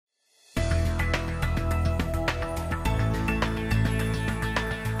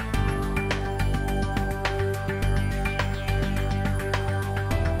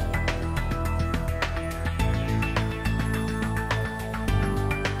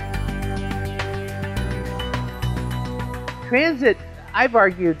Transit, I've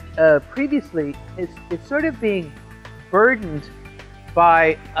argued previously, is sort of being burdened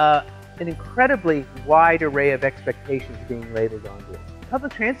by an incredibly wide array of expectations being labeled onto it.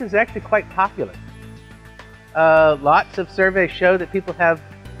 Public transit is actually quite popular. Lots of surveys show that people have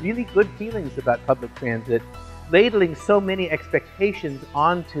really good feelings about public transit. Ladling so many expectations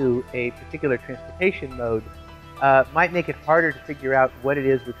onto a particular transportation mode might make it harder to figure out what it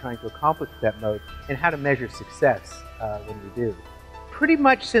is we're trying to accomplish with that mode and how to measure success when we do. Pretty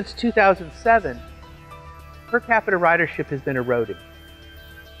much since 2007, per capita ridership has been eroding.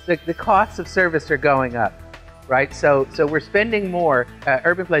 The costs of service are going up, right? So we're spending more.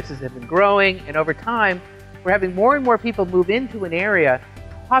 Urban places have been growing, and over time, we're having more and more people move into an area.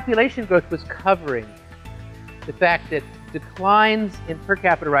 Population growth was covering the fact that declines in per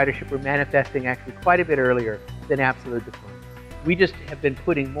capita ridership were manifesting actually quite a bit earlier than absolute declines. We just have been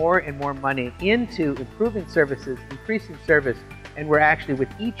putting more and more money into improving services, increasing service, and we're actually, with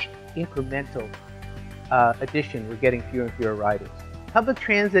each incremental addition, we're getting fewer and fewer riders. Public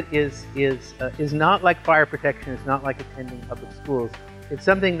transit is not like fire protection. It's not like attending public schools. It's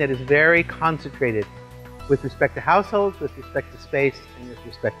something that is very concentrated with respect to households, with respect to space, and with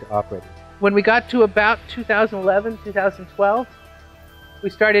respect to operators. When we got to about 2011, 2012, we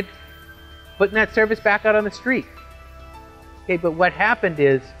started putting that service back out on the street. Okay, but what happened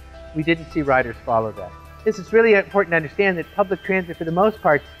is we didn't see riders follow that. This is really important to understand that public transit, for the most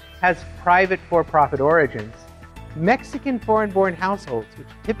part, has private for-profit origins. Mexican foreign-born households, which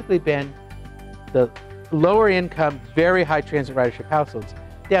have typically been the lower income, very high transit ridership households,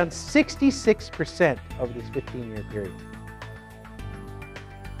 down 66% over this 15-year period.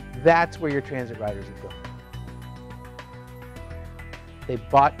 That's where your transit riders are going. They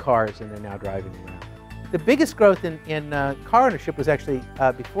bought cars and they're now driving around. The biggest growth in car ownership was actually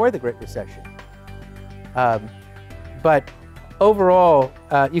before the Great Recession. But overall,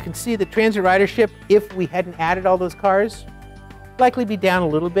 you can see that transit ridership, if we hadn't added all those cars, likely be down a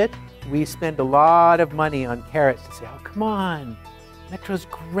little bit. We spend a lot of money on carrots to say, oh, come on, Metro's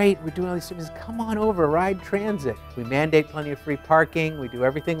great, we're doing all these services, come on over, ride transit. We mandate plenty of free parking, we do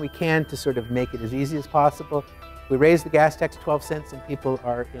everything we can to sort of make it as easy as possible. We raise the gas tax 12 cents and people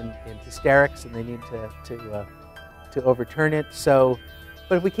are in hysterics and they need to overturn it.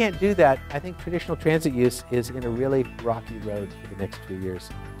 But if we can't do that, I think traditional transit use is in a really rocky road for the next few years.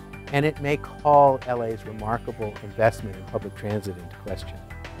 And it may call LA's remarkable investment in public transit into question.